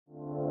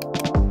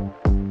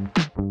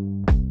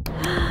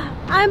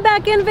I'm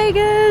back in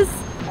Vegas.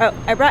 Oh,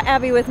 I brought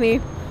Abby with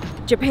me.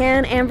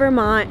 Japan and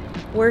Vermont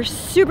were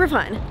super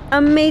fun,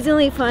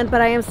 amazingly fun, but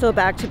I am still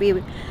back to be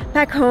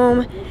back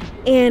home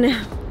in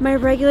my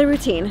regular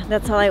routine.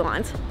 That's all I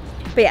want.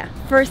 But yeah,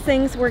 first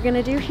things we're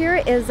gonna do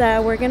here is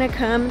we're gonna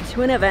come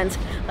to an event.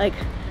 Like,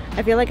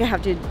 I feel like I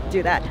have to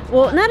do that.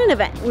 Well, not an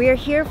event. We are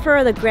here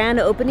for the grand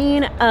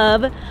opening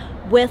of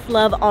With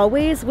Love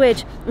Always,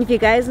 which, if you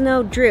guys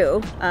know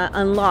Drew,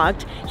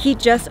 Unlocked, he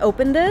just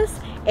opened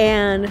this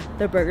and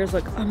the burgers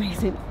look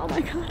amazing. Oh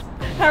my God.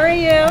 How are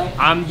you?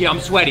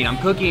 I'm sweating. I'm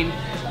cooking.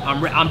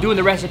 I'm doing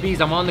the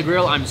recipes. I'm on the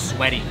grill. I'm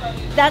sweating.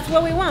 That's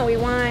what we want. We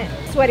want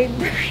sweaty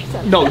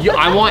burgers. No,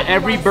 I want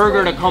every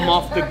burger to come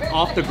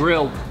off the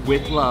grill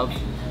with love,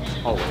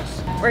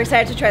 always. We're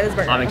excited to try this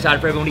burger. I'm excited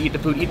for everyone to eat the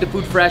food. Eat the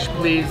food fresh,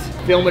 please.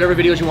 Film whatever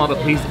videos you want,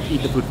 but please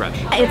eat the food fresh.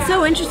 It's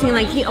so interesting.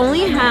 Like, he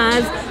only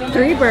has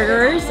 3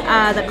 burgers: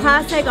 the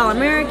classic, All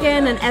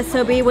American, and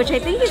SOB, which I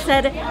think he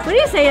said. What do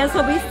you say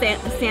SOB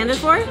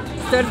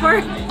stood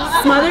for?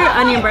 Smothered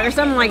onion burger,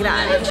 something like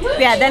that.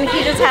 Yeah. Then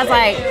he just has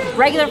like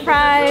regular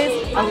fries,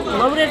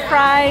 loaded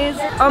fries.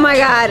 Oh my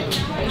God,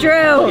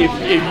 Drew.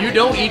 If you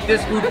don't eat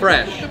this food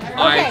fresh,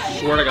 I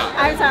swear to God.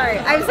 I'm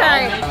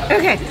sorry.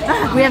 Okay,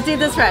 we have to eat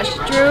this fresh.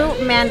 Drew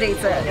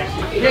mandates it.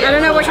 I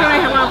don't know which one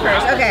I want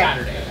first.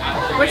 Okay.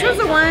 Which was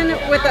the one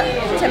with the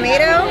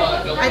tomato?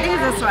 I think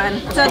it's this one.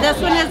 So this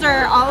one is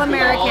our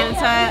All-American.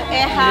 So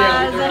it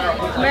has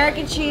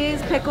American cheese,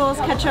 pickles,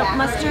 ketchup,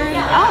 mustard.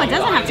 Oh, it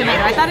doesn't have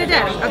tomato. I thought it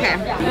did. Okay.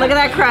 Look at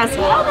that crust.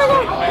 Oh my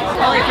God.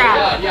 Holy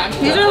crap.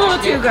 These are a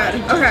little too good.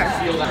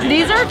 Okay.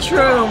 These are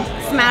true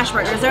smash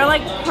burgers. They're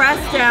like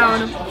pressed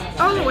down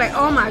all the way.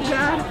 Oh my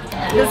God.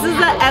 This is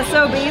the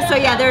SOB. So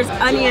yeah, there's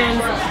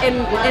onions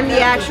in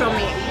the actual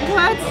meat.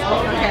 What?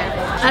 Okay.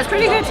 That's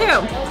pretty good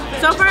too.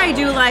 So far I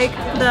do like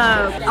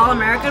the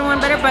All-American one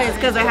better, but it's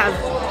because it has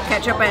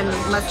ketchup and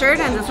mustard,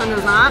 and this one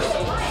does not.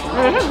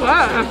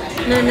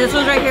 And then this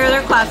one right here,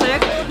 they're classic.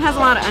 It has a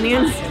lot of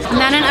onions. I'm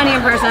not an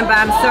onion person, but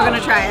I'm still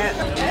gonna try it.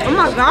 Oh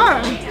my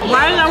God.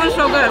 Why is that one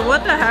so good?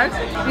 What the heck?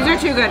 These are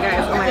too good,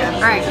 guys. Oh my God.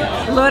 All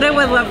right, loaded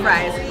with love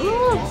fries. Ooh.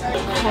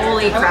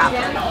 Holy crap.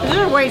 These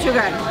are way too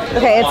good.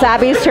 Okay, it's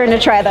Abby's turn to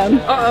try them.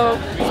 Uh-oh.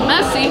 It's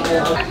messy.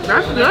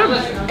 That's good.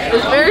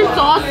 It's very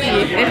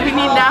saucy and we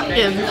need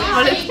napkins,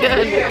 but it's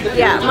good.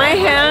 Yeah, my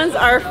hands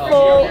are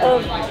full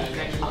of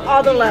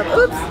all the love.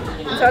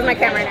 Oops. So is my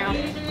camera now.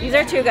 These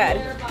are too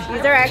good.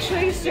 These are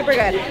actually super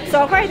good.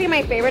 So far, I think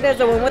my favorite is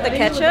the one with the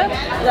ketchup,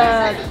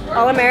 the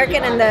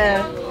All-American, and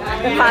the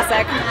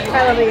classic.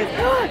 I love these.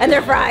 And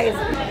their fries.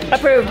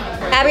 Approved.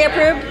 Abby,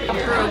 approved?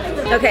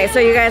 Approved. Okay, so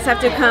you guys have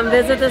to come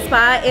visit the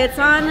spot. It's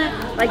on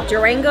like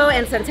Durango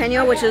and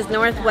Centennial, which is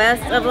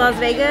northwest of Las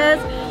Vegas.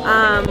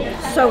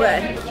 So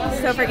good.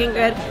 So freaking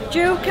good.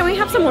 Drew, can we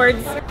have some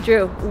words?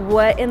 Drew,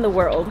 what in the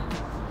world?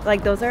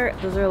 Like, those are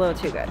a little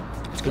too good.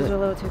 It's good. Those are a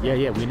little too good.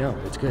 Yeah, we know.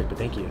 It's good, but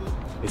thank you.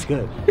 It's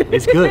good.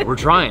 It's good. We're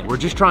trying. We're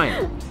just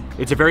trying.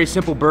 It's a very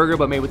simple burger,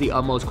 but made with the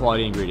utmost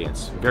quality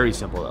ingredients. Very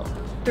simple, though.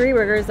 3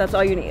 burgers, that's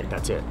all you need.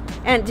 That's it.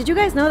 And did you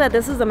guys know that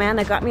this is the man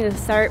that got me to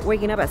start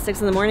waking up at 6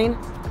 in the morning?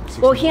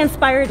 Well, he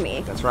inspired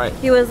me. That's right.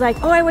 He was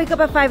like, oh, I wake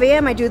up at 5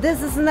 a.m., I do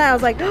this and that. I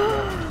was like,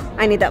 oh,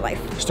 I need that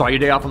life. Start your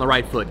day off on the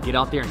right foot. Get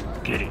out there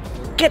and get it.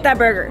 Get that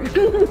burger.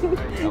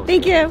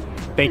 Thank you.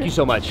 Thank you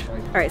so much.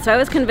 All right, so I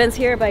was convinced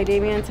here by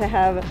Damien to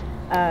have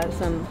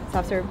some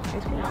soft serve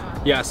ice cream.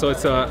 Yeah, so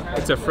it's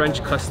a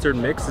French custard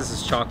mix. This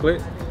is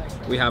chocolate.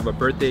 We have a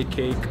birthday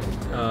cake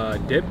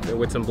dip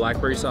with some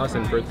blackberry sauce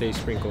and birthday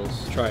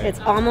sprinkles. Try it. It's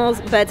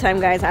almost bedtime,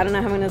 guys. I don't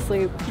know how I'm gonna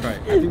sleep. Try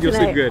it. I think you'll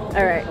sleep good.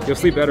 All right. You'll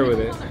sleep better with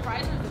it.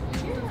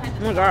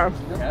 Oh my God.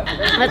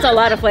 That's a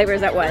lot of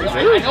flavors at once.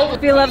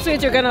 If you love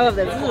sweets, you're gonna love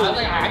this. This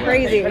is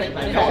crazy.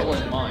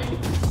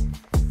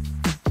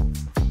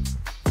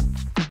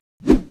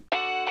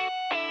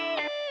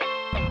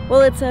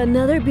 Well, it's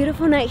another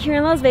beautiful night here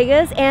in Las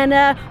Vegas,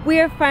 and we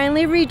are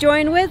finally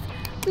rejoined with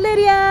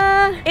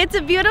Lydia. It's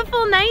a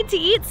beautiful night to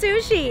eat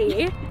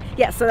sushi.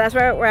 Yeah, so that's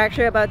what we're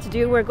actually about to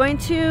do. We're going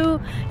to,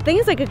 I think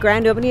it's like a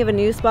grand opening of a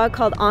new spot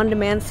called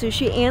Demand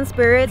Sushi and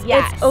Spirits.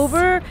 Yes. It's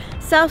over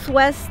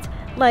Southwest,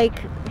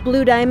 like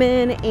Blue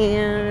Diamond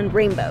and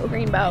Rainbow.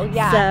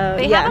 Yeah. So,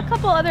 they have a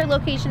couple other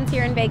locations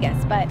here in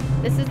Vegas, but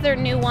this is their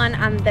new one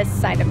on this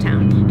side of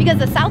town because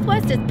the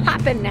Southwest is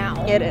popping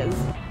now. It is.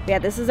 Yeah,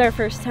 this is our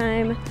first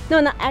time. No,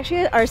 not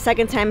actually our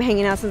second time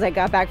hanging out since I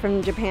got back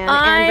from Japan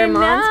and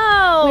Vermont.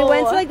 I know. We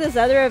went to like this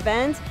other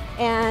event,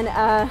 and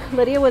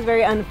Lydia was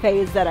very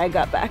unfazed that I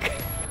got back.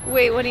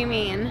 Wait, what do you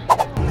mean?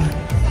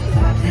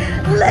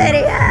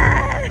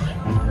 Lydia!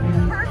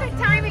 Perfect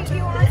timing. Do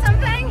you want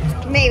something?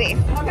 Maybe.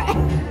 Okay.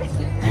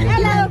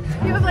 Hello.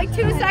 You have like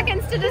 2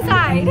 seconds to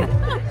decide.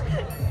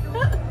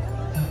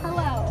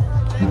 Hello.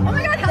 Oh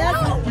my God,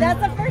 hello. That's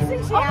the first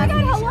thing she asked. Oh my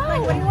God, hello.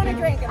 Like, what do you want to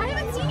drink? I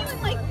haven't seen you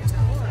in like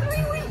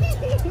 3 weeks.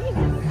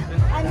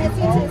 I miss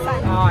you too,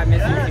 son. Oh, I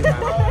miss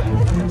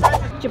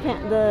you.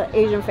 Japan, the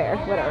Asian fair,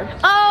 whatever.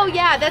 Oh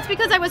yeah, that's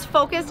because I was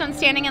focused on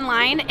standing in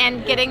line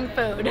and getting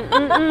food.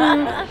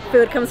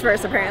 Food comes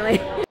first, apparently.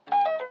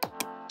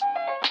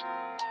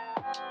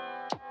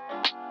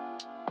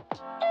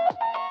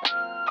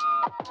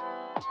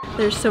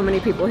 There's so many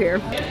people here.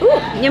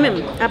 Ooh, yum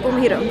yum, apple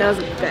mojito. That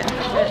was good.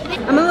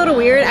 I'm a little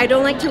weird. I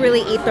don't like to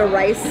really eat the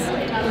rice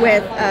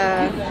with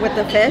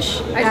the fish.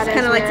 I just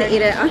kind of like to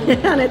eat it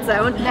on its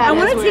own. I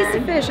want to taste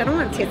the fish. I don't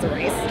want to taste the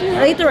rice.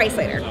 I'll eat the rice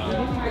later.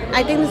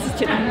 I think this is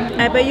tuna.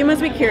 I bet you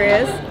must be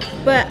curious,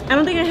 but I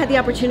don't think I had the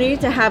opportunity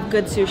to have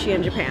good sushi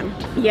in Japan.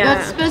 Yeah.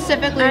 That's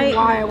specifically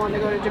why I want to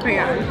go to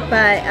Japan.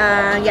 But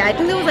yeah, I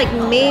think there was like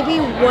maybe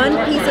one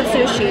piece of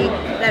sushi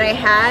that I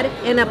had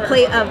in a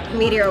plate of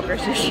mediocre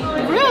sushi.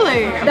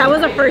 Really? That was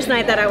the first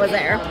night that I was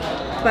there.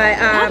 But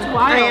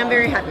I am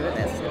very happy with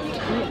this.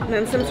 And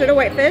then some sort of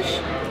whitefish.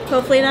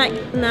 Hopefully not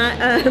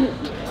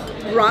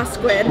raw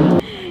squid.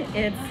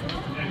 It's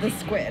the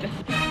squid.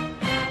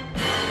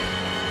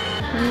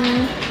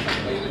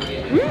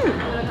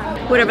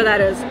 Whatever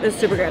that is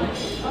super good.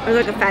 It's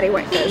like a fatty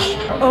whitefish.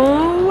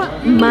 Oh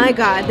my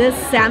god, this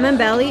salmon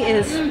belly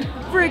is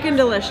freaking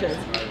delicious.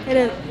 It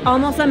is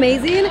almost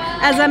amazing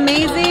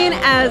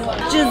as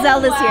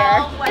Giselle this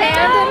year.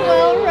 And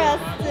well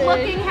rested.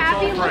 Looking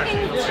happy,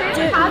 looking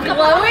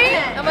glowing.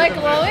 Am I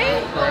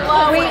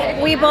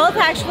glowing? We both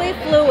actually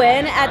flew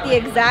in at the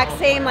exact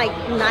same like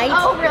night.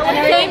 Oh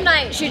really? Same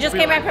night. She just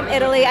came back from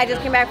Italy. I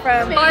just came back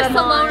from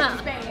Barcelona.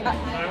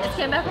 Just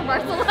came back from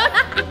Barcelona.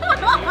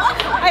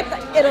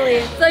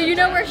 Italy. So you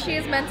know where she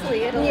is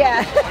mentally, Italy.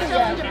 Yeah.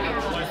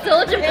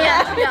 Still in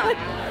Japan.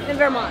 Yeah. In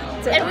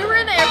Vermont. So. And we were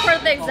in the airport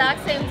at the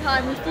exact same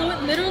time. We flew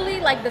it literally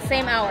like the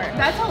same hour.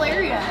 That's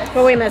hilarious.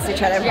 But we missed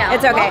each other. Yeah.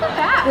 It's okay.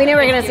 We knew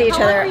we were going to see each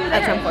other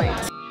at some point.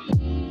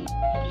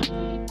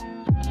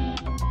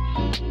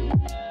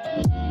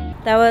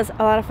 That was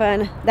a lot of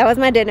fun. That was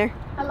my dinner.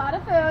 A lot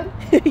of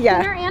food.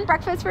 Yeah. Dinner and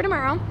breakfast for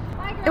tomorrow.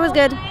 It was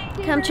good.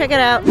 Come check it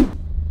out.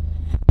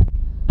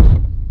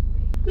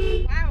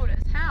 Loud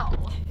as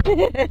hell.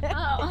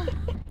 Oh.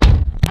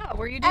 Oh,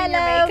 were you doing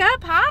your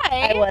makeup?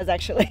 Hi. I was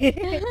actually.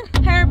 Hey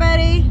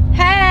everybody.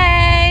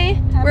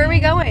 Hey. Where are we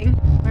going?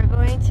 We're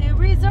going to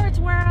Resorts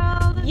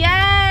World.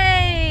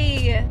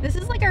 Yay! This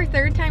is like our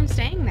third time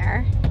staying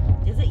there.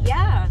 Is it?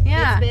 Yeah.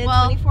 Yeah. It's been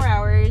 24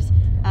 hours.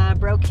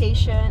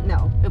 Brocation.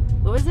 No.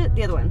 What was it?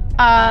 The other one.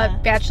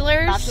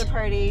 Bachelor's. Bachelor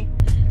party.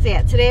 So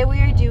yeah, today we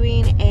are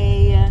doing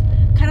a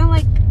kind of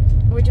like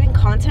we're doing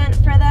content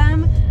for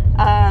them.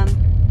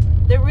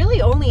 They're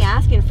really only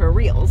asking for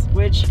reels,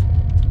 which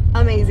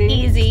amazing.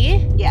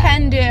 Easy. Yeah.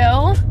 Can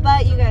do.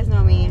 But you guys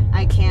know me.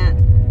 I can't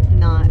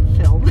not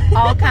film.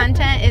 All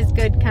content is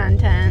good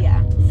content.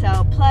 Yeah.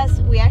 So plus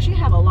we actually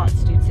have a lot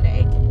to do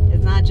today.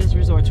 It's not just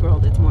Resorts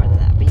World, it's more than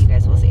that, but you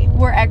guys will see.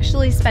 We're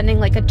actually spending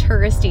like a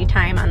touristy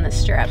time on the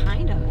strip.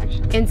 Kind of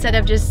actually. Instead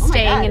of just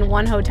staying in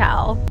one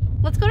hotel.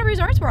 Let's go to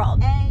Resorts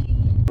World. Hey.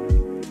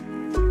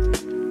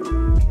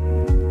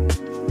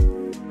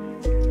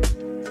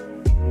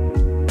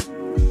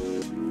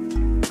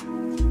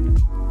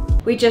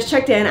 We just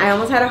checked in. I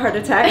almost had a heart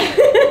attack.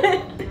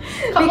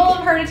 Couple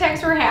of heart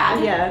attacks were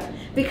had. Yeah,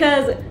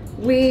 because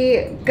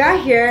we got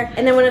here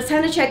and then when it's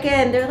time to check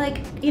in, they're like,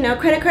 you know,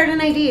 credit card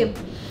and ID.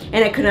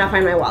 And I could not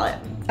find my wallet.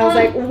 I was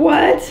like,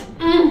 what?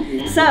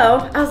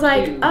 So I was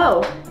like,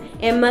 oh,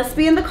 it must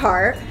be in the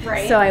car.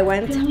 Right. So I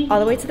went all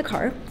the way to the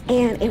car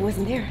and it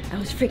wasn't there. I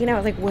was freaking out. I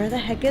was like, where the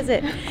heck is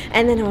it?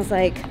 And then I was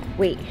like,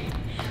 wait.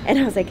 And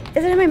I was like,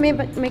 is it in my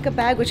makeup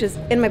bag, which is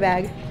in my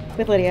bag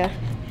with Lydia.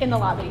 In the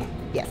lobby.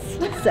 Yes,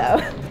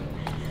 so,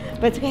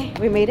 but it's okay,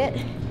 we made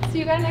it. So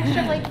you got an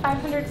extra like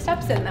 500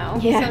 steps in though.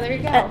 Yeah, So there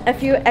you go. a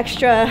few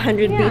extra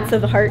 100 beats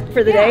of the heart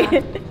for the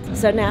day.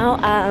 So now,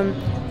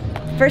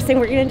 first thing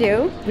we're gonna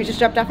do, we just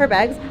dropped off our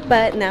bags,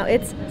 but now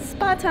it's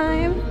spa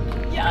time.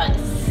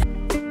 Yes.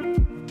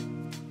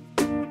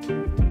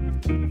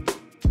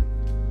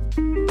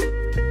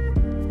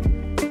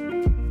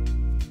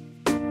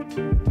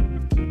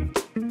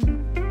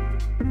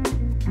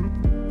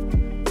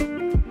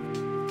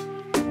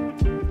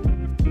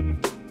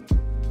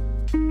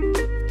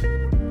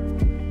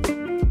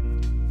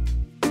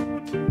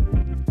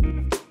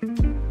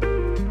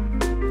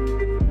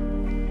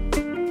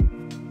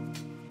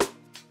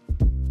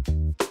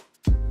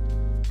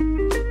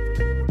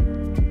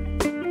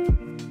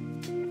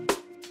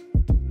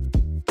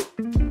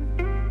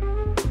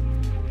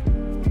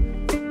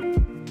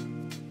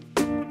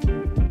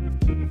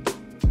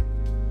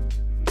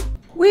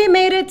 We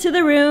made it to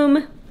the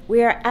room.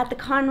 We are at the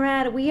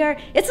Conrad.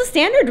 It's a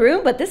standard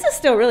room, but this is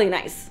still really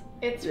nice.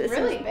 It's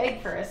really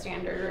big for a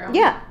standard room.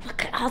 Yeah,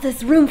 look at all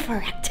this room for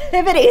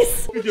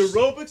activities. With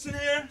aerobics in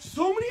here,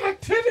 so many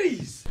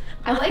activities.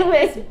 I like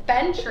this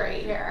bench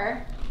right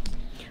here.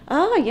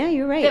 Oh yeah,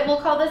 you're right. We'll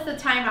call this the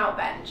timeout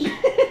bench.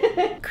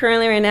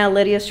 Currently right now,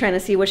 Lydia's trying to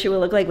see what she would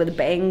look like with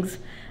bangs.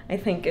 I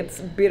think it's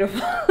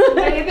beautiful.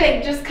 What do you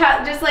think?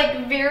 Just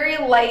like very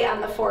light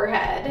on the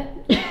forehead.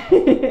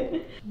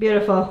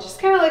 Beautiful. Just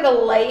kind of like a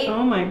light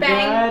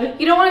bang.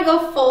 God. You don't want to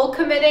go full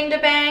committing to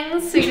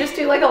bangs, so you just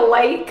do like a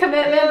light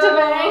commitment to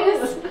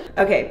bangs.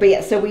 Okay, but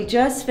yeah, so we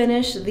just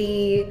finished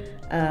the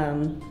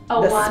Awana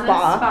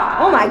Spa.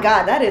 Oh my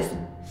god, that is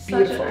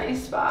beautiful. Such a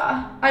nice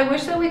spa. I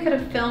wish that we could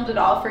have filmed it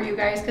all for you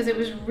guys because it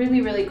was really,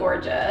 really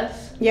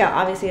gorgeous. Yeah,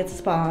 obviously it's a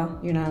spa.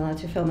 You're not allowed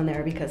to film in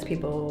there because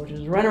people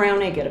just run around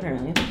naked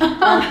apparently.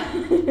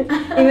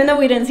 Even though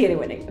we didn't see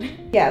anyone naked.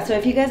 Yeah, so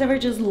if you guys ever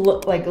just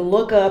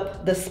look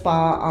up the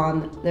spa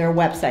on their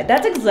website,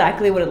 that's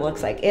exactly what it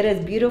looks like. It is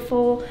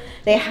beautiful.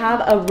 They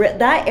have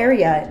that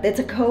area, it's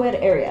a co-ed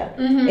area.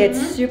 It's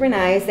super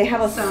nice. They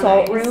have a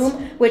salt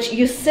room, which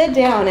you sit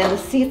down and the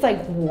seat's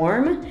like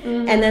warm.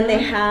 And then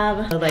they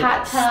have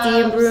like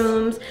steam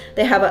rooms.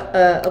 They have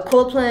a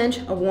cold plunge,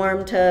 a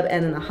warm tub,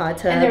 and then a hot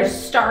tub. And there's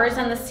stars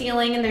on the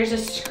ceiling, and there's a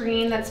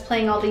screen that's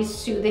playing all these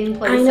soothing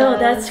places. I know,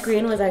 that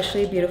screen was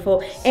actually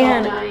beautiful.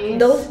 And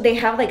nice. They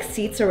have like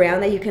seats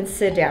around that you can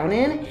sit down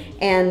in,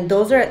 and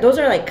those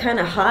are like kind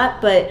of hot,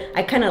 but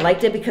I kind of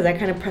liked it because I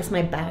kind of pressed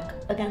my back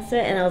against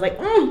it, and I was like,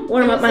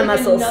 warm up my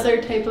muscles.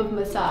 Another type of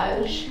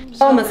massage.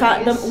 So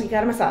massage. Nice. We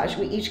got a massage.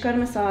 We each got a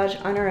massage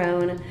on our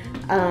own.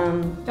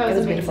 That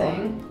was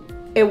amazing.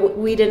 Beautiful.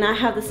 We did not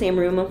have the same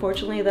room,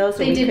 unfortunately, though. So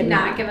they did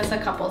not give us a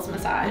couples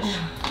massage.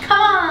 Come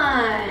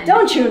on!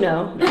 Don't you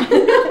know?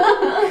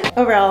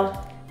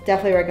 Overall,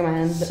 definitely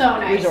recommend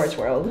Resorts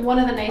World. One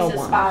of the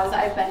nicest spas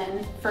I've been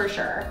in, for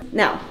sure.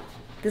 Now,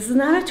 this is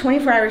not a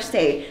 24-hour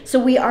stay, so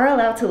we are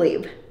allowed to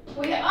leave.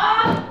 We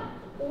are?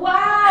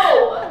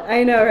 Wow!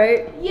 I know,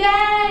 right?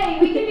 Yay!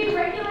 We can be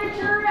regular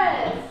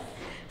tourists.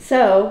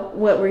 So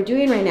what we're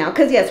doing right now,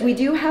 because yes, we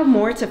do have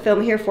more to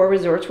film here for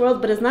Resorts World,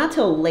 but it's not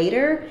till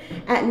later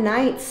at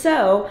night.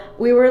 So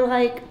we were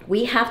like,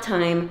 we have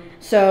time,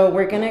 so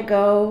we're gonna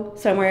go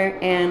somewhere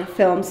and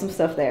film some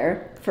stuff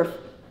there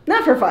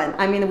not for fun.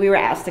 I mean, we were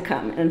asked to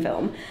come and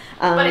film.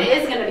 But it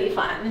is gonna be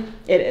fun.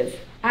 It is.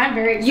 I'm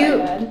very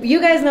excited. You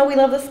guys know we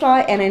love this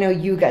spot, and I know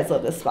you guys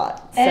love this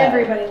spot. So.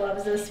 Everybody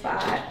loves this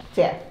spot.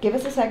 So yeah, give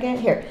us a second.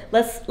 Here,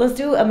 let's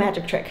do a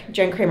magic trick.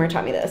 Jen Kramer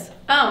taught me this.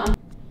 Oh.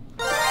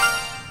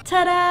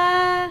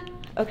 Ta-da!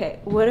 Okay,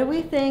 what do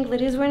we think?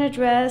 Lydia's wearing a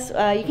dress.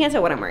 You can't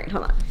tell what I'm wearing.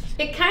 Hold on.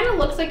 It kind of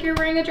looks like you're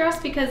wearing a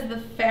dress because the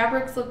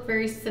fabrics look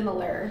very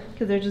similar.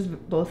 Because they're just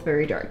both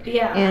very dark.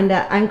 Yeah. And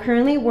I'm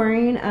currently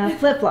wearing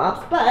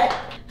flip-flops, but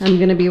I'm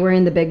going to be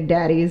wearing the Big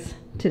Daddies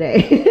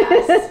today.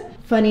 Yes.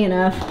 Funny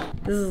enough,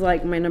 this is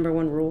like my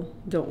 #1 rule.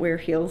 Don't wear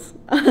heels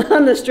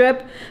on the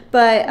strip.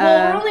 But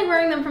well, we're only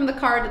wearing them from the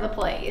car to the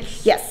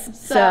place.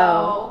 Yes.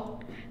 So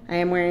I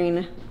am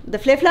wearing the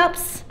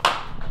flip-flops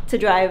to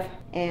drive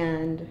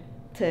and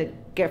to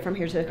get from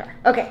here to the car.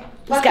 Okay,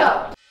 let's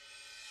go.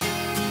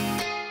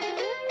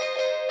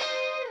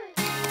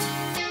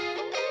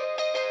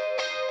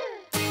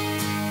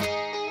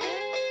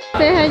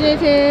 Say hi,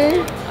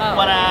 JT. Oh,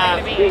 what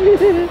up?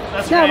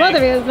 No, both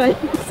of you is fine.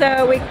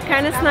 So we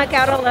kind of snuck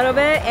out a little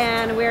bit,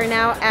 and we're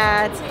now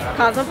at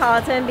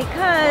Cosmopolitan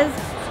because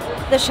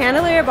the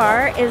Chandelier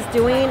Bar is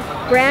doing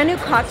brand new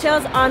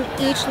cocktails on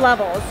each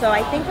level. So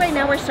I think right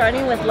now we're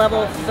starting with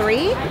level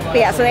 3. But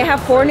yeah, so they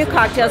have 4 new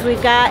cocktails.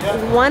 We've got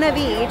 1 of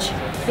each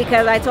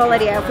because I told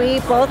Lydia if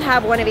we both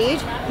have 1 of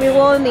each, we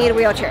will need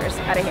wheelchairs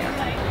out of here.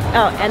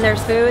 Oh, and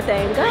there's food,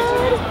 thank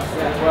God.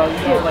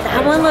 Dude,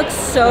 that one looks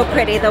so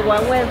pretty. The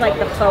one with like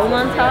the foam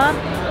on top.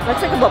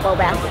 Looks like a bubble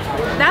bath.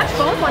 That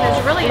foam one is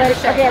really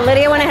interesting. Okay,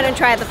 Lydia went ahead and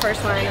tried the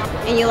first one.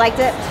 And you liked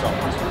it?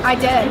 I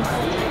did.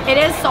 It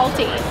is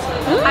salty.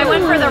 I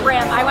went for the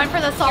rim. I went for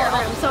the salt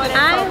rim, so it is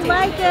salty. I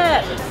like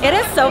it. It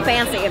is so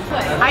fancy.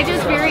 I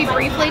just very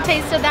briefly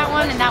tasted that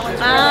one, and that one's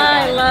really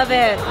I good. love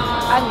it.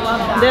 I love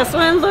that. This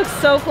one looks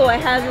so cool.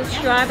 It has a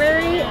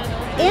strawberry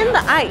in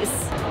the ice.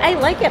 I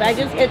like it. I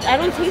don't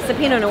taste the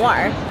Pinot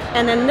Noir.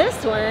 And then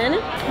this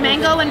one,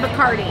 mango and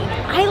Bacardi.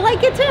 I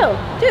like it too.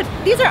 Dude,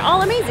 these are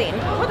all amazing.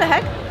 What the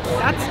heck?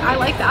 I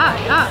like that,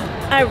 yeah.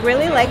 I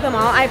really like them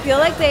all. I feel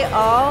like they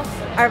all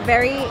are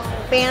very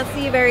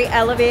fancy, very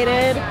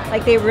elevated.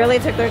 Like they really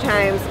took their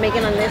time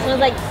making on this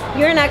one. Like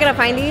you're not gonna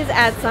find these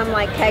at some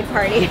like keg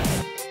party.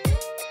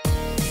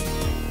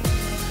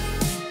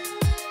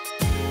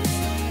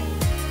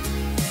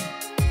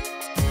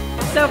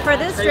 So for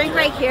this drink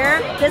right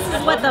here, this is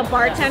what the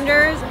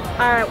bartenders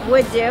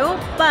would do,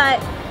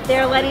 but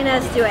they're letting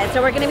us do it.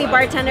 So we're gonna be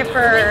bartender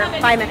for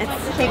 5 minutes.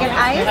 Take an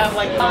ice on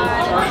 5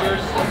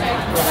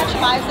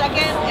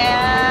 seconds,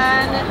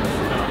 and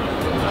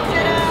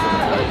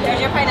ta-da! Oh, there's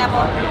your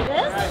pineapple.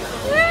 This?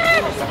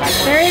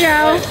 There you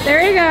go.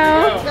 There you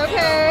go.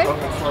 Okay.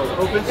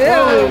 Ooh.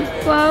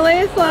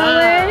 Slowly,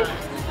 slowly.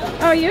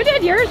 Oh, you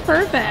did yours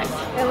perfect.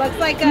 It looks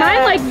like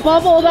mine like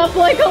bubbled up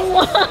like a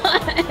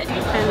lot.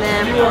 And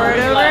then pour it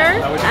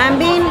over. I'm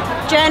being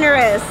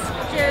generous.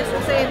 Cheers.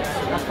 Let's see.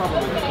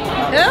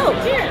 Oh,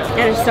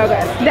 it is so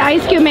good. The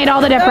ice cube made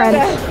all the difference.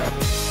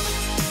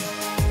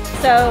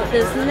 So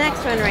this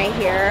next one right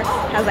here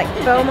has like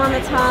foam on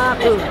the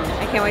top. Ooh,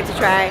 I can't wait to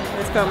try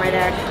this foam right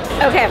there.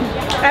 Okay,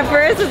 at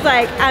first it's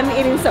like I'm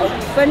eating soap,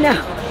 but no.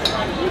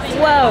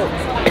 Whoa.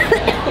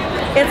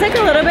 It's like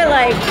a little bit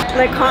like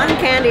cotton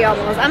candy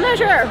almost. I'm not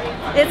sure.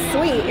 It's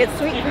sweet. It's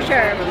sweet for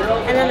sure.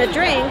 And then the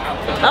drink,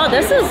 oh,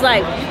 this is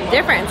like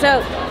different.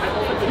 So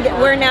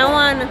we're now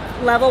on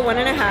level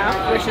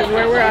 1.5, which is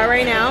where we're at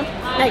right now,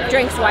 like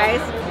drinks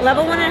wise.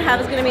 Level 1.5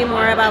 is gonna be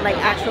more about like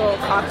actual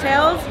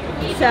cocktails.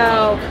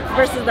 So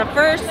versus the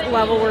first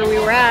level where we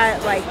were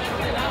at, like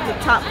the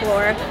top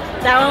floor,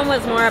 that one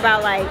was more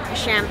about like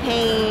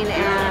champagne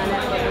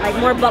and like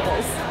more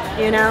bubbles,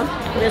 you know?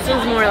 This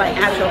was more like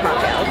actual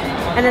cocktails.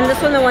 And then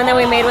this one, the one that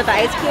we made with the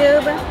ice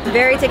cube,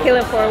 very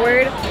tequila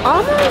forward.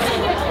 Almost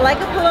like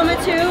a Paloma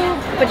too,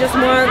 but just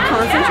more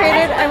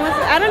concentrated.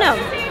 I don't know.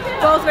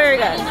 Both very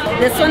good.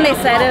 This one they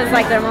said is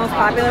like their most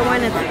popular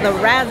one. It's the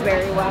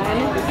raspberry one.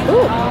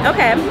 Ooh,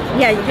 okay.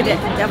 Yeah, you could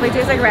definitely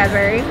taste like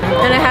raspberry.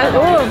 And it has,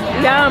 ooh,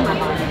 yum.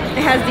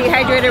 It has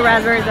dehydrated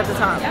raspberries at the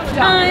top.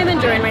 I'm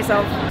enjoying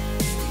myself.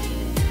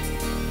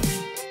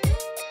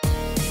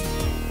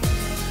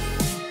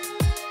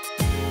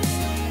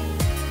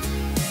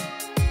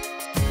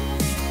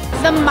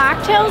 The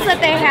mocktails that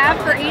they have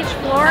for each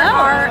floor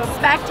are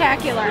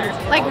spectacular.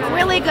 Like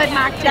really good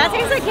mocktails. That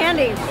tastes like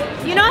candy.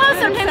 You know how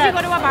sometimes you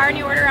go to a bar and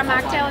you order a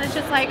mocktail and it's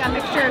just like a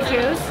mixture of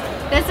juice?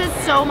 This is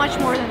so much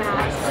more than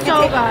that.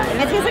 So good.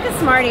 It tastes like a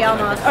Smartie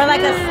almost, or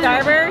like a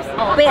Starburst.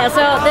 But yeah,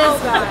 so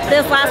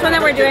this last one that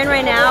we're doing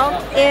right now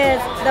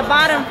is the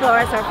bottom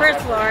floor, so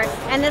first floor,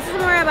 and this is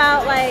more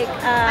about like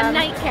a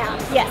nightcap.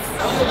 Yes,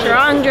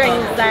 strong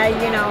drinks that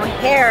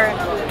hair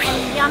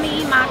and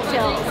yummy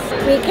mocktails.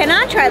 We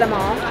cannot try them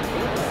all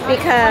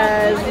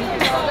because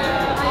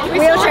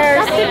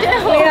wheelchairs.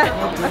 Yeah.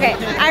 Okay,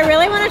 I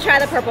really want to try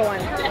the purple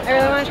one.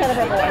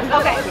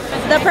 Okay,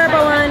 the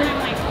purple one.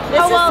 This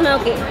is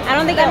smoky. I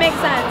don't think that makes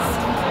sense.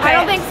 Okay. I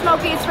don't think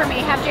smoky is for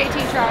me. Have JT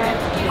try it.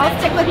 I'll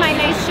stick with my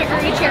nice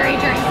sugary cherry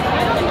drink.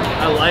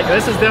 I like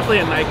this. Is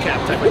definitely a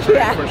nightcap type of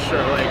drink for sure.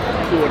 Like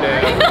cool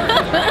day.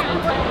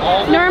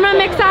 Norma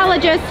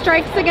mixologist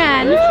strikes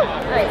again.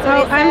 Right,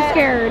 so I'm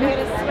scared. We're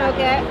gonna smoke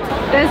it.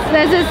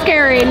 This is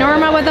scary.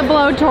 Norma with a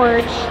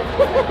blowtorch.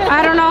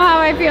 I don't know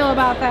how I feel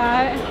about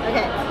that.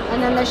 Okay,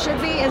 and then there should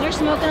be. Is there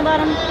smoke in the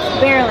bottom?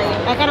 Barely.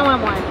 I kind of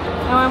want more.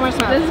 I want more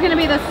smoke. This is gonna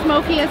be the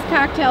smokiest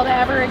cocktail to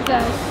ever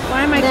exist.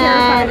 Why am I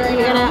terrified right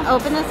You're gonna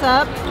open this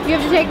up. You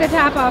have to take the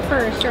top off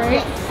first, right?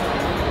 Yes.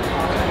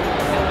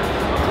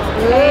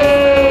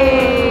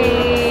 Hey,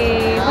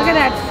 look at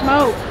that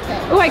smoke.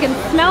 Oh, I can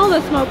smell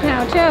the smoke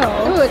now too.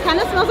 Ooh, it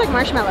kind of smells like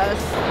marshmallows.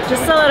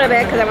 Just a little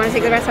bit because I want to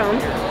take the rest home.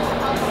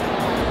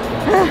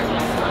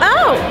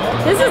 Oh,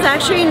 this is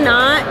actually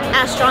not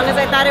as strong as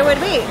I thought it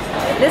would be.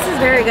 This is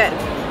very good.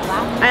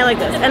 I like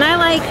this. And I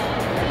like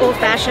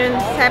old-fashioned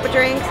type of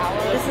drinks.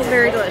 This is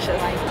very delicious.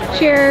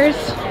 Cheers.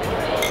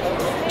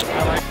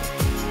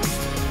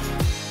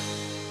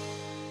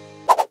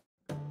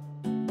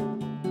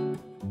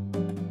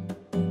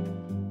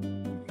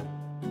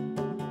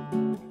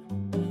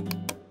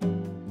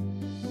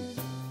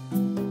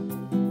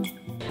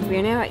 We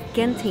are now at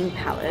Genting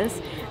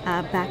Palace,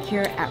 back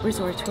here at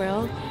Resorts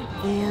World,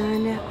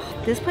 and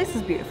this place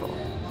is beautiful.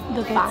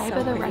 The vibe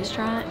of the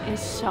restaurant is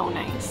so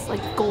nice.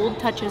 Like gold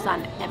touches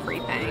on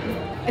everything.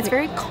 It's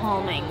very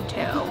calming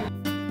too.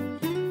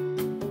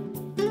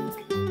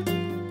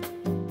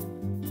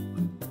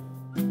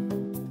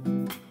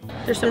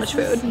 There's so much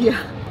food.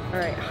 Yeah. All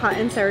right, hot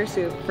and sour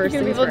soup. First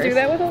things first. Do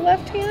that with a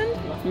left hand?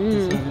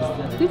 Oh,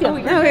 here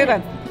we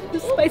go.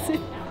 It's spicy.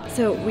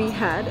 So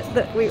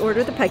we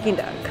ordered the Peking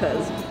duck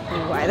because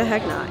why the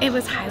heck not? It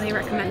was highly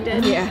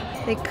recommended. Yeah.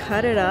 They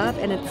cut it up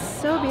and it's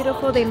so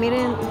beautiful. They made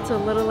it into a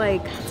little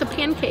like... It's a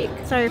pancake.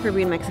 Sorry for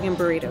being Mexican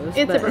burritos.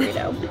 It's a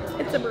burrito.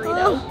 It's a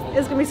burrito. Oh,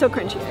 it's gonna be so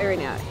crunchy right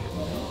now.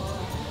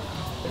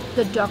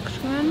 The duck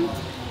skin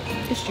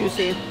is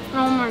juicy.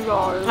 Oh my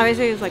god.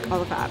 Obviously it's like all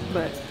the fat,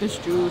 but it's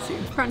juicy.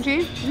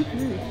 Crunchy?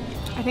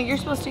 I think you're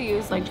supposed to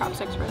use like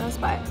chopsticks for this,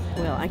 but...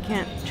 Well, I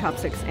can't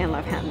chopsticks and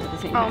left hand at the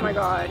same time. Oh my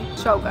god.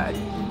 So good.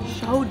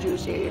 So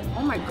juicy.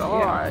 Oh my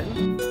god.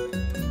 Yeah.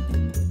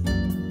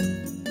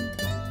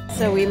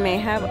 So we may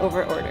have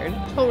over-ordered.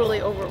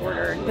 Totally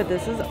over-ordered. But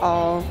this is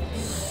all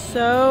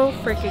so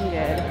freaking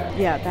good.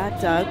 Yeah, that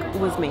duck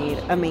was made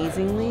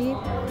amazingly.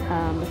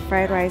 The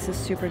fried rice is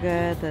super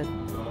good. The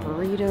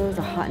burritos,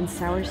 the hot and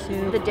sour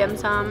soup. The dim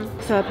sum.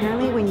 So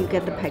apparently when you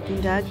get the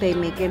Peking duck, they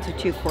make it into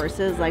two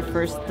courses. Like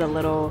first the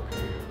little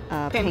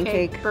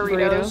pancake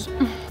burritos.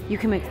 You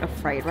can make a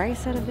fried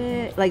rice out of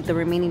it, like the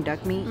remaining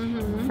duck meat.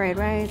 Fried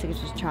rice, you can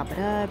just chop it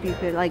up. You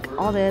could like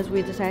all this.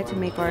 We decided to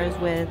make ours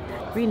with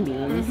green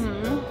beans.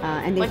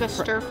 And they like a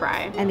stir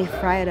fry. And they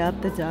fry it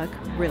up, the duck,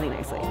 really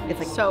nicely. It's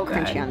like so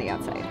crunchy good. on the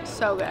outside.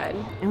 So good.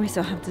 And we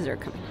still have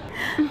dessert coming.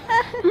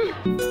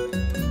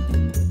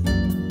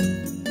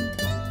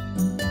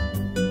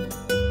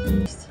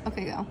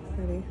 Okay, go.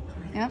 Ready?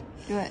 Yep,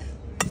 do it.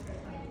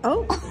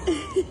 Oh.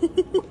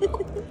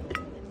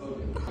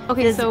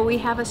 Okay, so we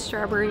have a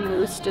strawberry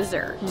mousse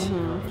dessert,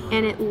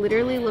 and it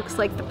literally looks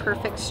like the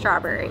perfect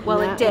strawberry. Well,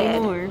 Not it did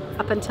anymore.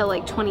 up until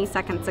like 20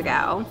 seconds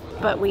ago,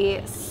 but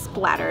we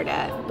splattered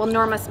it. Well,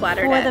 Norma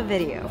splattered For it. the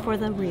video, for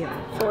the reel.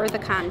 For the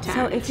content.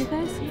 So if you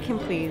guys can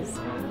please,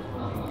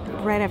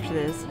 right after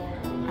this,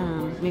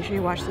 make sure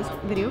you watch this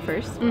video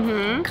first.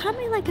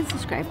 Comment, like, and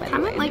subscribe, by the way.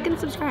 Comment, like, and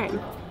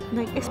subscribe.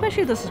 Like,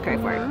 especially if the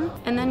subscribe for it.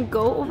 And then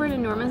go over to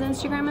Norma's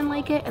Instagram and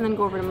like it, and then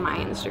go over to my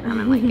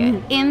Instagram and like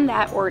it. In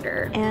that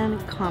order.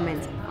 And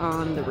comment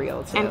on the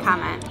reel too. And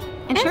comment.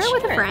 And share it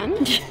with a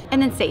friend.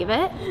 And then save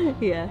it.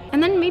 Yeah.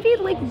 And then maybe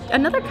like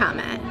another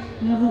comment.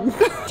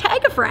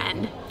 Tag a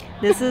friend.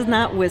 This is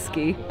not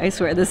whiskey. I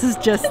swear, this is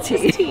just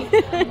tea.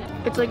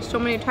 It's like so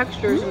many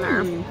textures in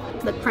there.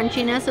 The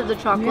crunchiness of the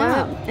chocolate.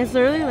 Yeah. It's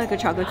literally like a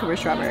chocolate covered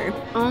strawberry.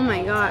 Oh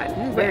my god.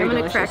 Wait, very I'm gonna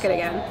delicious. crack it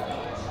again.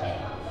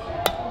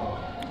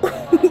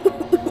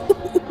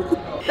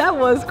 That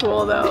was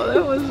cool though.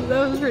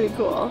 That was pretty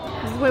cool.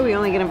 This is why we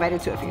only get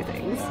invited to a few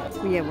things.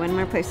 We have one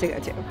more place to go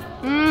to.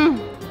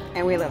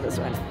 And we love this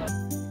one.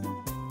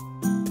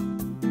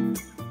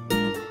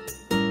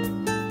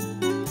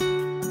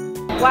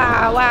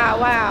 Wow, wow,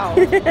 wow.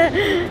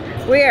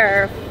 We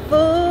are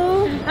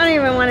full. I don't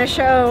even want to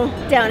show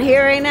down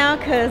here right now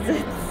because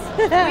it's...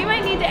 We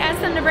might need to ask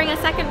them to bring a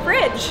second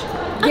fridge.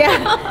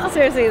 Yeah,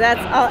 seriously, that's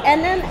all.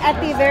 And then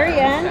at the very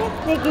end,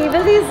 they gave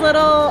us these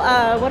little,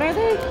 what are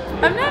they?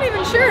 I'm not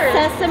even sure.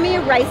 Sesame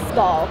rice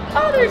ball.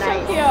 Oh, they're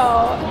Nice. so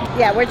cute.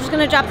 Yeah, we're just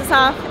gonna drop this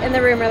off in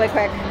the room really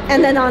quick.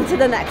 And then on to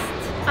the next.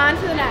 On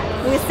to the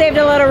next. We saved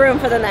a little room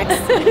for the next.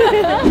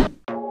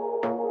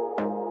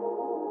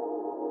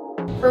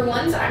 For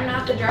once, I'm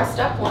not the dressed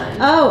up one.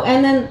 Oh,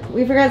 and then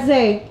we forgot to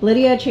say,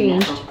 Lydia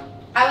changed.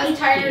 I was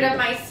tired of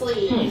my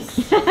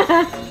sleeves.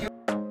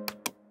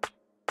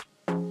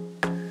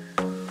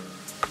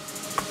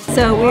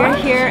 So we're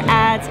here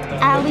at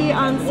Alle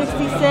on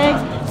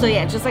 66. So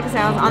yeah, just like I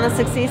said, I was on the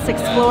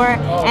 66th floor,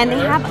 and they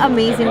have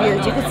amazing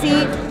views. You can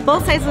see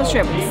both sides of the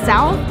strip,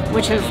 south,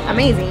 which is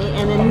amazing,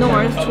 and then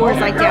north towards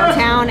like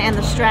downtown and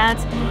the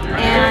Strats,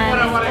 and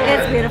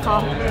it's beautiful.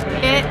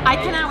 I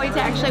cannot wait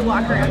to actually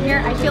walk around here.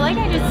 I feel like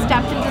I just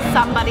stepped into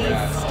somebody's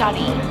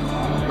study.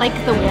 Like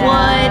the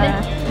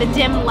wood, the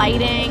dim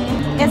lighting.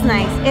 It's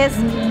nice.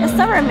 It's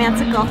so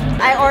romantical.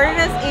 I ordered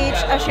us each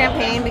a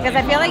champagne because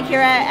I feel like here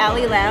at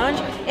Alle Lounge,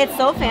 it's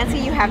so fancy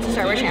you have to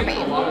start with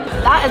champagne.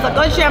 That is a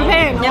good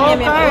champagne.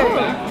 Yum, yum,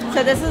 yum.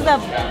 So this is a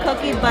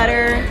cookie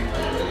butter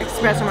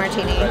espresso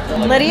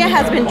martini. Lydia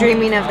has been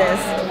dreaming of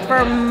this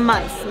for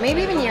months,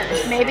 maybe even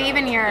years. Maybe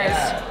even yours.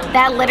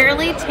 That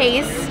literally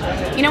tastes,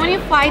 you know when you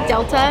fly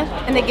Delta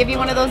and they give you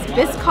one of those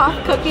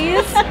Biscoff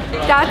cookies?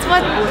 That's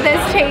what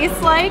this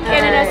tastes like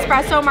in an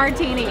espresso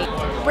martini.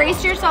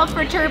 Brace yourself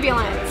for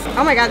turbulence.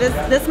 Oh my god,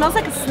 this smells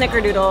like a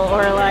snickerdoodle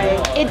or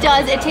like... It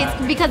does, it tastes,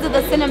 because of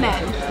the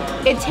cinnamon.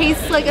 It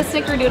tastes like a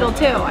snickerdoodle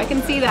too, I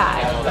can see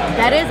that.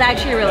 That is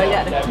actually really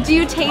good. Do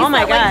you taste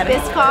my that God.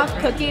 like Biscoff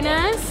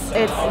cookiness?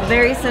 It's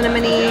very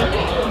cinnamony,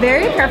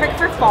 very perfect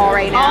for fall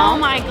right now. Oh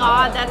my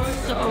god, that's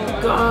so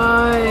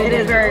good. It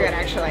is very good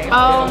actually.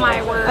 Oh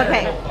my word.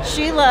 Okay,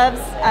 she loves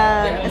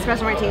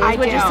espresso martinis. I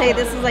Would do. you say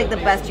this is like the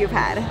best you've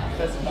had?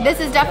 This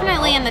is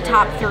definitely in the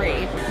top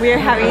 3. We are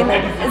having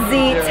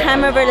the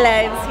time of our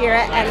lives here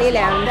at Alle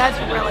Lounge. That's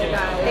really good.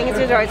 I think it's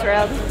Resorts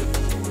World.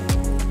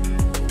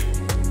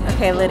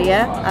 Okay,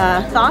 Lydia,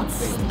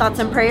 thoughts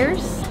and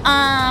prayers?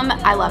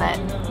 I love it,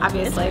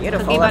 obviously. It's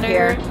beautiful Cookie up butter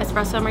here.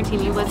 espresso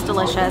martini was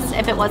delicious.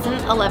 If it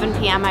wasn't 11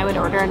 p.m., I would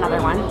order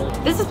another one.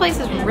 This place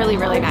is really,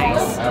 really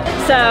nice.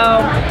 So,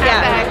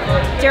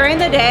 yeah, during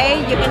the day,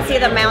 you can see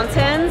the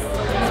mountains.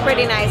 It's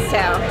pretty nice too.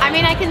 I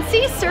mean, I can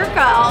see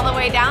Circa all the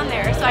way down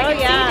there, so I can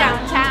see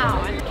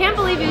downtown. Can't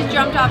believe you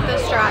jumped off the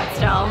Strat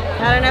still.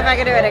 I don't know if I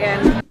can do it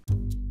again.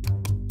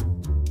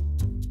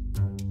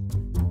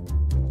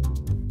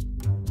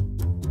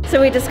 So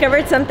we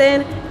discovered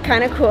something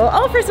kind of cool.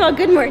 Oh, first of all,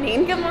 good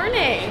morning. Good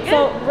morning.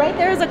 So right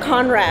there is a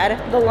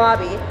Conrad, the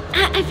lobby.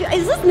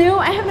 Is this new?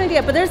 I have no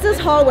idea, but there's this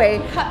hallway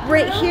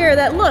right here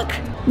that, look.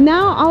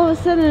 Now all of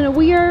a sudden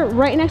we are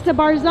right next to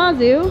Bar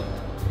Zazu.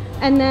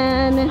 And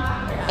then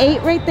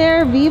 8 right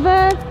there,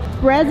 Viva,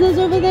 Breza's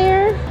over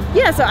there.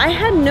 Yeah, so I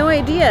had no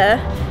idea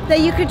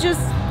that you could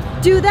just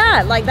do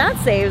that. Like that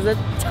saves a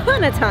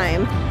ton of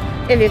time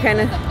if you kind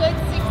of... A good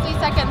 60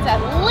 seconds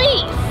at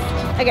least.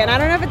 Again, I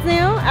don't know if it's new.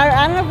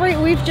 I don't know if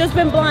we've just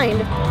been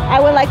blind. I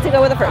would like to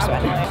go with the first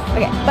one.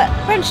 Okay, but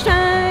brunch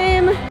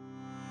time.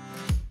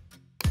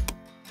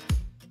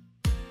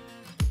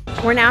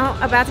 We're now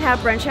about to have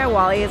brunch at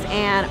Wally's,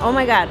 and oh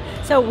my god.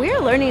 So we're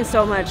learning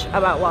so much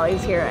about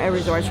Wally's here at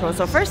Resorts World.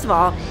 So first of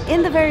all,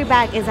 in the very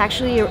back is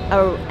actually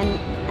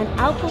an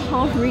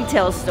alcohol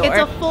retail store. It's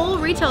a full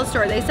retail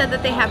store. They said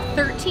that they have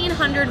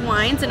 1,300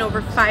 wines and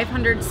over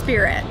 500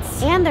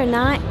 spirits. And they're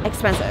not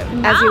expensive,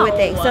 as you would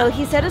think. So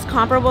he said it's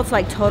comparable to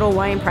like Total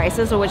Wine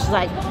prices, so which is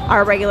like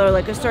our regular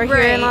liquor store here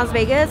in Las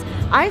Vegas.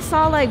 I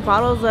saw like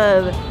bottles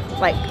of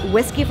like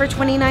whiskey for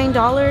 $29.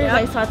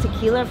 I saw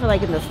tequila for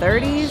like in the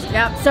 30s.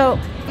 So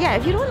yeah,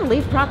 if you don't want to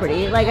leave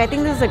property, like I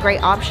think this is a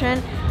great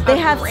option. They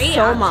have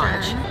so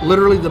much.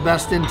 Literally the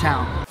best in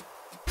town.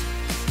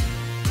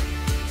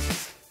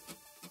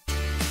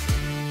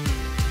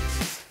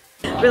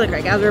 Really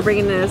quick, as we're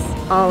bringing this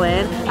all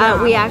in,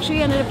 we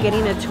actually ended up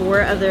getting a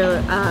tour of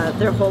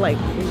their whole like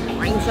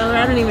wine cellar.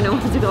 I don't even know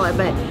what to call it,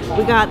 but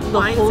we got the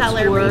wine whole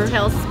cellar, tour.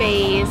 retail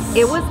space.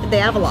 They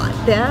have a lot.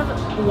 They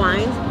have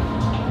wines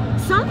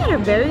some that are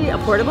very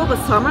affordable, but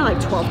some are like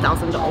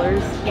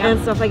 $12,000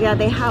 and stuff like that.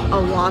 They have a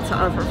lot to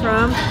offer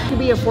from. To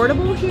be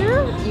affordable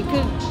here, you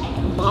could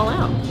ball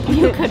out.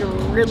 You could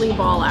really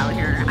ball out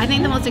here. I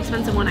think the most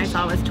expensive one I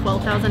saw was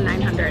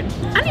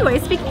 $12,900. Anyway,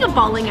 speaking of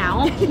balling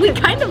out, we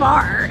kind of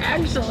are,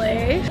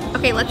 actually.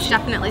 Okay, let's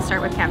definitely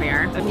start with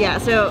caviar. Yeah,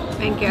 so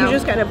Thank you. You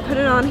just gotta put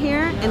it on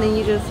here, and then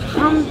you just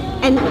hum,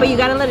 but you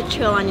gotta let it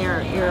chill on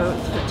your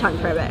tongue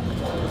for a bit.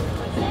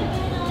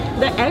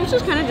 The eggs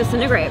just kind of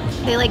disintegrate.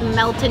 They like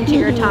melt into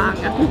your tongue.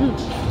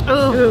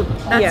 Ooh,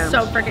 that's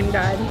so freaking good.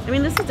 I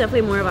mean, this is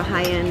definitely more of a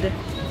high-end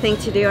thing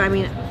to do. I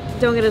mean,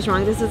 don't get us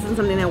wrong, this isn't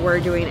something that we're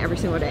doing every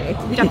single day.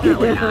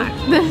 Definitely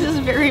not. This is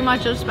very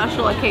much a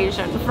special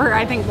occasion for,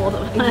 I think, both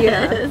of us.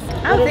 Yeah.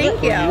 Oh,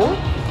 thank you.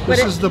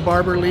 This is the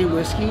Barber Lee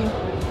whiskey.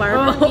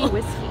 Barbecue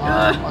whiskey.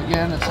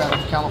 Again, it's out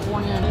of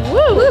California.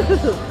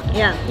 Woo!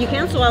 Yeah, you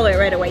can't swallow it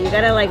right away. You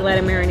gotta like let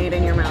it marinate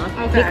in your mouth.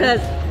 Okay.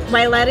 Because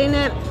by letting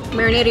it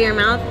marinate in your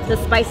mouth, the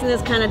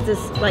spiciness kind of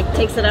just like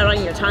takes it out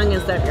on your tongue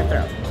instead of your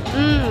throat.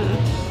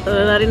 So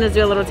letting us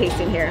do a little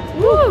tasting here.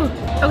 Woo!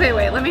 Okay,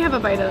 wait, let me have a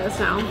bite of this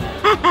now.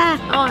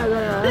 Oh my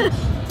god.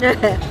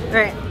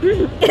 Alright.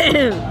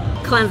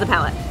 Cleanse the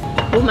palate.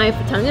 Oh, my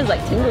tongue is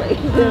like tingly.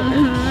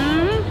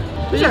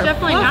 This is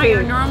definitely not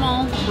your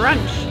normal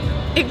brunch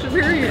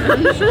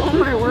experience. Oh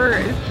my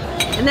word.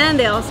 And then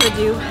they also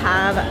do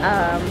have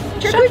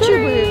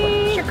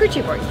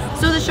charcuterie boards.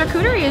 So the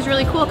charcuterie is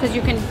really cool because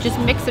you can just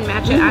mix and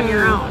match it on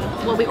your own.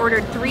 Well, we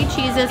ordered 3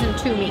 cheeses and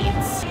 2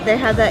 meats. They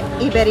have the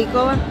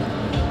Iberico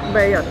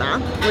Bellota,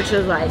 which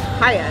is like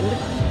high-end.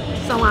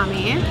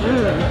 Salami.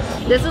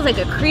 This is like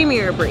a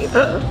creamier brie.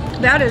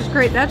 That is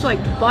great. That's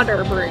like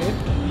butter brie.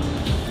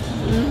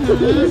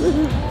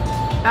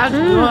 That's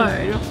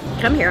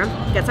good. Come here,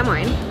 get some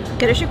wine,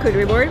 get a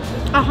charcuterie board.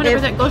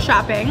 100% go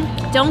shopping.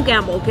 Don't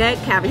gamble, get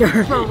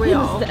caviar For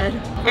real. instead.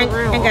 For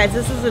real. And guys,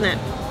 this isn't it.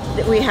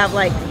 We have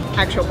like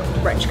actual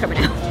brunch coming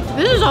out.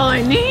 This is all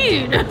I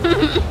need.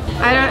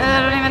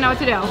 I don't even know what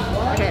to do.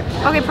 Okay.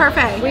 Okay,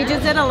 perfect. We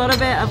just did a little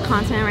bit of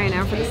content right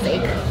now for the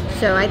steak.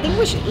 So I think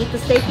we should eat the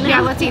steak now.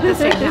 Yeah, let's eat the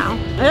steak now.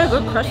 It has a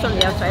good crust on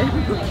the outside.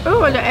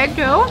 Ooh, and the egg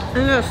too?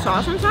 And the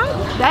sauce inside.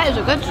 That is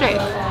a good steak.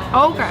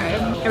 Okay.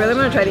 I really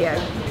want to try the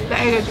egg. The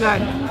egg is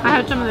good. I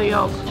had some of the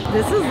yolk.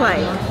 This is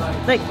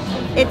like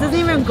it doesn't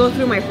even go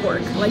through my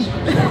fork. Like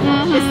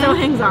it still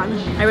hangs on.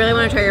 I really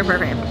want to try your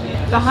parfait.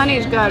 The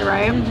honey's good,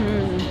 right?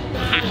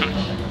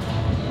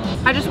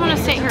 I just want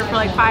to sit here for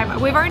like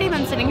 5. We've already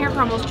been sitting here for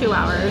almost 2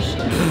 hours.